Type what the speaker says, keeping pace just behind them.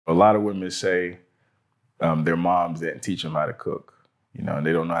A lot of women say their moms didn't teach them how to cook, you know, and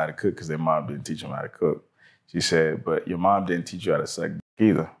they don't know how to cook because their mom didn't teach them how to cook. She said, but your mom didn't teach you how to suck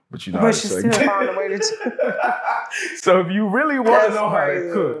either, but you know how to suck. But she still found a way to. So if you really want to know how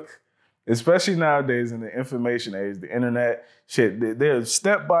to cook, especially nowadays in the information age, the internet, shit, there's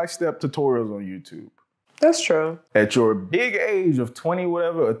step-by-step tutorials on YouTube. That's true. At your big age of 20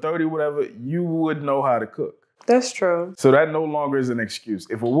 whatever or 30 whatever, you would know how to cook. That's true. So that no longer is an excuse.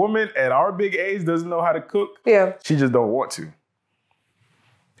 If a woman at our big age doesn't know how to cook, she just don't want to.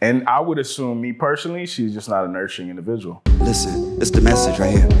 And I would assume, me personally, she's just not a nurturing individual. Listen, it's the message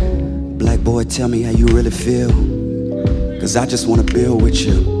right here. Black boy, tell me how you really feel. Cause I just wanna build with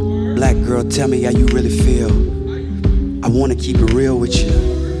you. Black girl, tell me how you really feel. I wanna keep it real with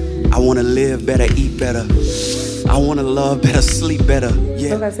you. I wanna live better, eat better. I wanna love better, sleep better.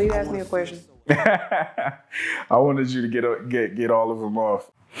 Yeah. Okay, so you asked me a question. I wanted you to get all of them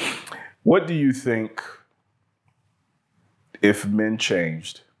off. What do you think, if men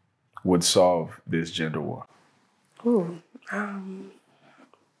changed, would solve this gender war? Ooh,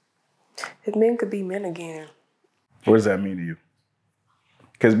 if men could be men again. What does that mean to you?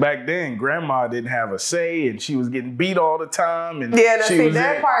 Because back then, grandma didn't have a say, and she was getting beat all the time. And yeah,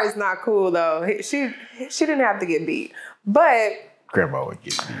 that part is not cool though. She didn't have to get beat, but grandma would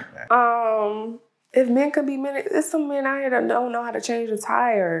get beat, man. If men could be men, there's some men out here that don't know how to change a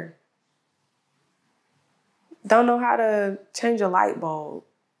tire. Don't know how to change a light bulb.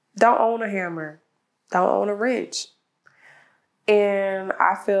 Don't own a hammer. Don't own a wrench. And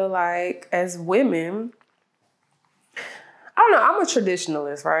I feel like as women, I don't know, I'm a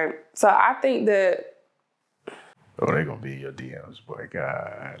traditionalist, right? So I think that... Oh, they're going to be your DMs, boy.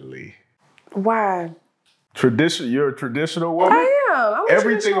 Golly. Why? You're a traditional woman? I am.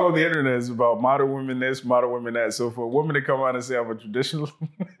 Everything on the internet is about modern women this, modern women that. So for a woman to come out and say I'm a traditional...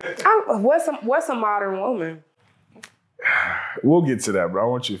 What's a modern woman? We'll get to that, but I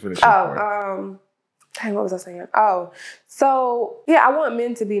want you to finish your point. Dang, what was I saying? Oh, so yeah, I want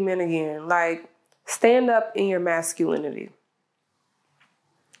men to be men again. Like, stand up in your masculinity.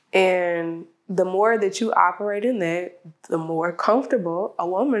 And the more that you operate in that, the more comfortable a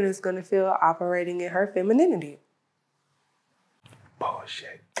woman is going to feel operating in her femininity.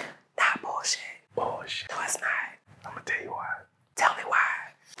 Bullshit. Not bullshit. Bullshit. No, it's not. I'm going to tell you why. Tell me why.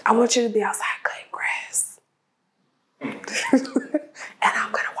 I want you to be outside cutting grass. And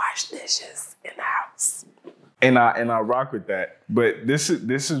I'm going to wash dishes in the house. And I rock with that. But this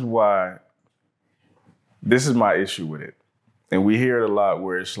is why, this is my issue with it. And we hear it a lot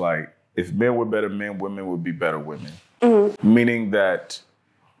where it's like, if men were better men, women would be better women. Mm-hmm. Meaning that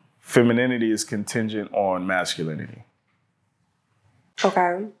femininity is contingent on masculinity.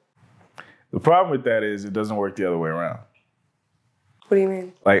 Okay. The problem with that is it doesn't work the other way around. What do you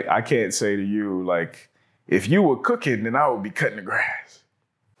mean? Like, I can't say to you, like, if you were cooking, then I would be cutting the grass.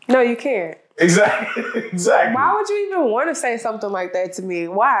 No, you can't. Exactly. Why would you even want to say something like that to me?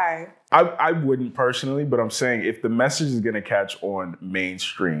 Why? I wouldn't personally, but I'm saying if the message is going to catch on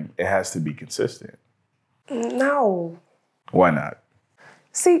mainstream, it has to be consistent. No. Why not?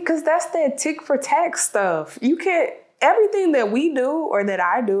 See, because that's that tick for tack stuff. You can't, everything that we do or that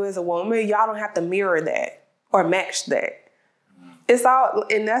I do as a woman, y'all don't have to mirror that or match that. It's all,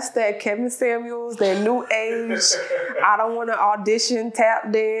 and that's that Kevin Samuels, that new age, I don't want to audition,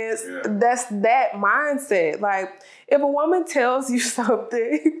 tap dance. Yeah. That's that mindset. Like, if a woman tells you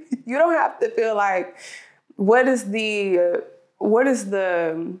something, you don't have to feel like, what is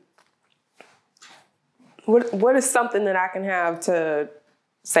something that I can have to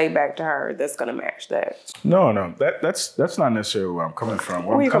say back to her that's going to match that? No, that's not necessarily where I'm coming from.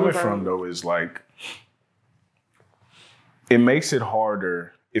 Where I'm coming from, though, is like, it makes it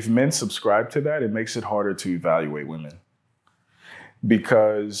harder. If men subscribe to that, it makes it harder to evaluate women.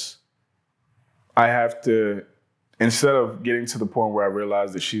 Because I have to, instead of getting to the point where I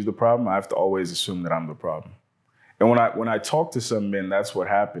realize that she's the problem, I have to always assume that I'm the problem. And when I talk to some men, that's what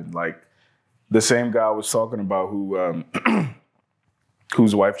happened. Like, the same guy I was talking about who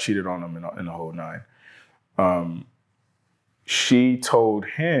whose wife cheated on him in the whole nine. She told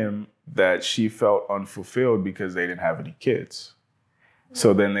him that she felt unfulfilled because they didn't have any kids.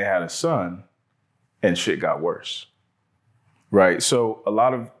 So then they had a son and shit got worse, right? So a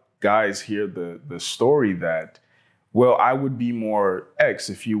lot of guys hear the story that, well, I would be more X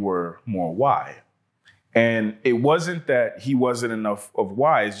if you were more Y. And it wasn't that he wasn't enough of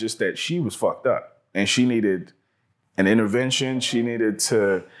Y, it's just that she was fucked up and she needed an intervention. She needed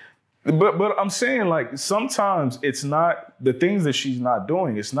to, but I'm saying, like, sometimes it's not the things that she's not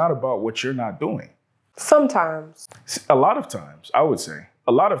doing. It's not about what you're not doing. Sometimes. A lot of times, I would say.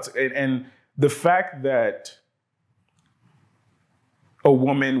 a lot of, and the fact that a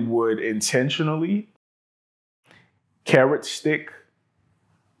woman would intentionally carrot stick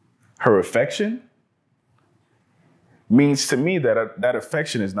her affection means to me that that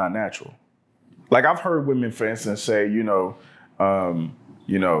affection is not natural. Like I've heard women, for instance, say,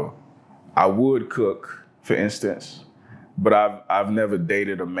 I would cook, for instance, but I've never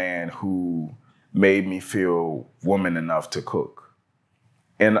dated a man who made me feel woman enough to cook.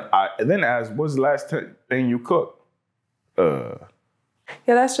 And I then asked, what's the last thing you cooked? Yeah,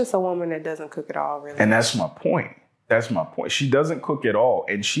 that's just a woman that doesn't cook at all, really. And that's my point. That's my point. She doesn't cook at all.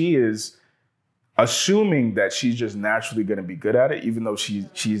 And she is assuming that she's just naturally going to be good at it, even though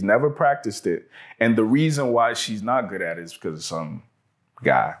she's never practiced it. And the reason why she's not good at it is because of some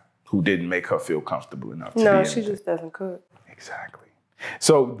guy who didn't make her feel comfortable enough. No, she just doesn't cook. Exactly.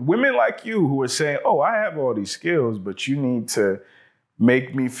 So women like you who are saying, oh, I have all these skills, but you need to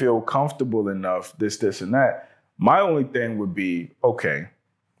make me feel comfortable enough, this, and that. My only thing would be, okay,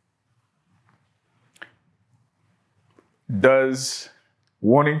 does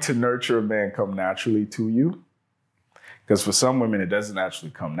wanting to nurture a man come naturally to you? Because for some women, it doesn't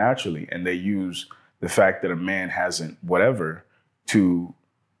actually come naturally, and they use the fact that a man hasn't whatever to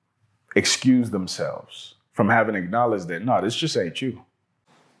excuse themselves from having acknowledged that, no, this just ain't you.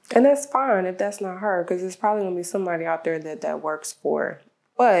 And that's fine if that's not her, because there's probably going to be somebody out there that works for.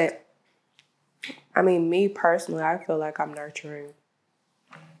 But, I mean, me personally, I feel like I'm nurturing.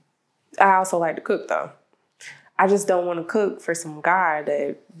 I also like to cook, though. I just don't want to cook for some guy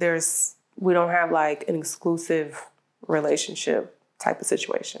that we don't have like an exclusive relationship type of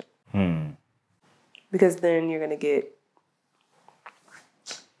situation. Because then you're going to get,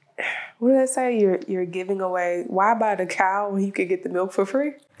 what did I say? You're giving away, why buy the cow when you could get the milk for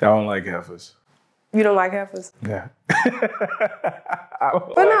free? I don't like heifers. You don't like heifers? Yeah.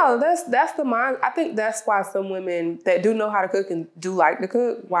 But no, that's the mind. I think that's why some women that do know how to cook and do like to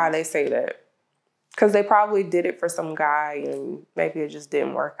cook, why they say that. Because they probably did it for some guy and maybe it just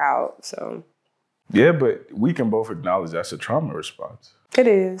didn't work out. So. Yeah, but we can both acknowledge that's a trauma response. It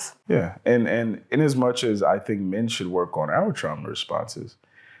is. Yeah. And in as much as I think men should work on our trauma responses,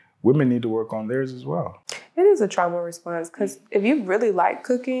 women need to work on theirs as well. It is a trauma response because if you really like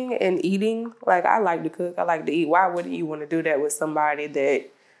cooking and eating, like I like to cook, I like to eat, why wouldn't you want to do that with somebody that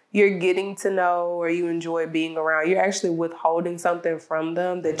you're getting to know or you enjoy being around? You're actually withholding something from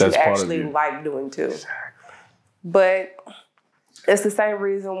them that you actually like doing too. Exactly. But it's the same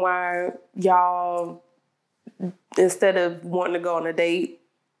reason why y'all, instead of wanting to go on a date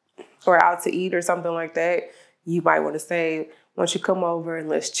or out to eat or something like that, you might want to say, why don't you come over and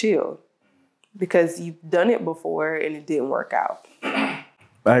let's chill? Because you've done it before and it didn't work out. I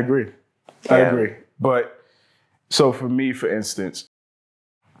agree. Yeah. I agree. But so for me, for instance,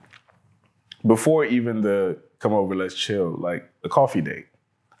 before even the come over, let's chill, like a coffee date,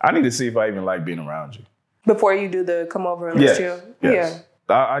 I need to see if I even like being around you. Before you do the come over and let's chill? Yes.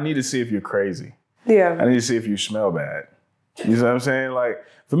 Yeah. I need to see if you're crazy. Yeah. I need to see if you smell bad. You know what I'm saying? Like,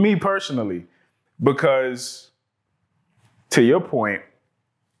 for me personally, because to your point,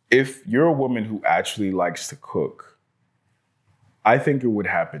 if you're a woman who actually likes to cook, I think it would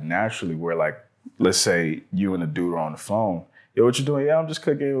happen naturally where, like, let's say you and a dude are on the phone. Yo, what you doing? Yeah, I'm just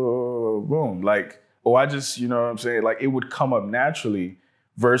cooking. Boom. Like, I just, you know what I'm saying? Like, it would come up naturally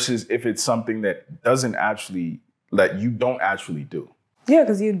versus if it's something that you don't actually do. Yeah,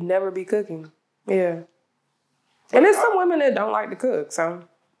 because you'd never be cooking. Yeah. And there's some women that don't like to cook, so.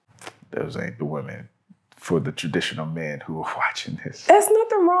 Those ain't the women for the traditional men who are watching this. There's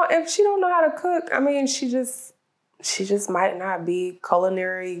nothing wrong. If she don't know how to cook, I mean, she just might not be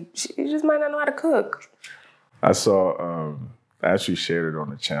culinary. She just might not know how to cook. I saw, I actually shared it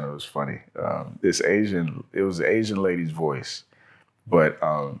on the channel. It was funny. It was an Asian lady's voice. But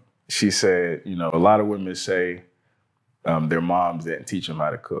she said, you know, a lot of women say their moms didn't teach them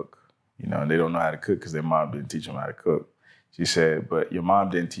how to cook. You know, and they don't know how to cook because their mom didn't teach them how to cook. She said, but your mom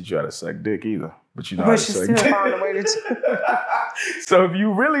didn't teach you how to suck dick either. But you know how to suck dick. But she still found a way to. So if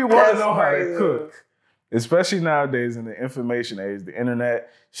you really want to know how to cook, especially nowadays in the information age, the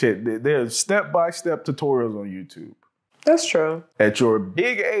internet, shit, there's step-by-step tutorials on YouTube. That's true. At your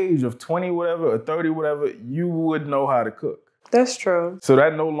big age of 20 whatever or 30 whatever, you would know how to cook. That's true. So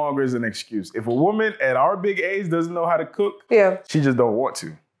that no longer is an excuse. If a woman at our big age doesn't know how to cook, she just don't want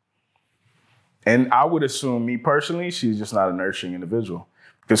to. And I would assume, me personally, she's just not a nurturing individual.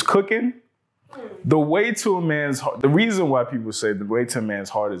 Because cooking, the way to a man's heart, the reason why people say the way to a man's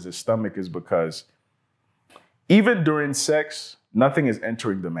heart is his stomach is because even during sex, nothing is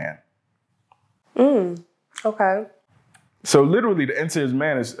entering the man. Okay. So literally, to enter a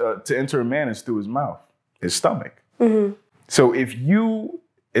man is through his mouth, his stomach. Mm-hmm. So if you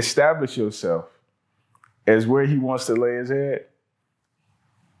establish yourself as where he wants to lay his head,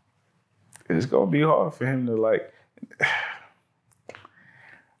 it's gonna be hard for him to like.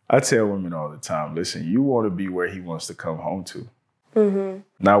 I tell women all the time, listen, you want to be where he wants to come home to,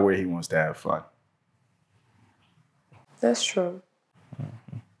 not where he wants to have fun. That's true.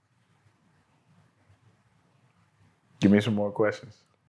 Give me some more questions.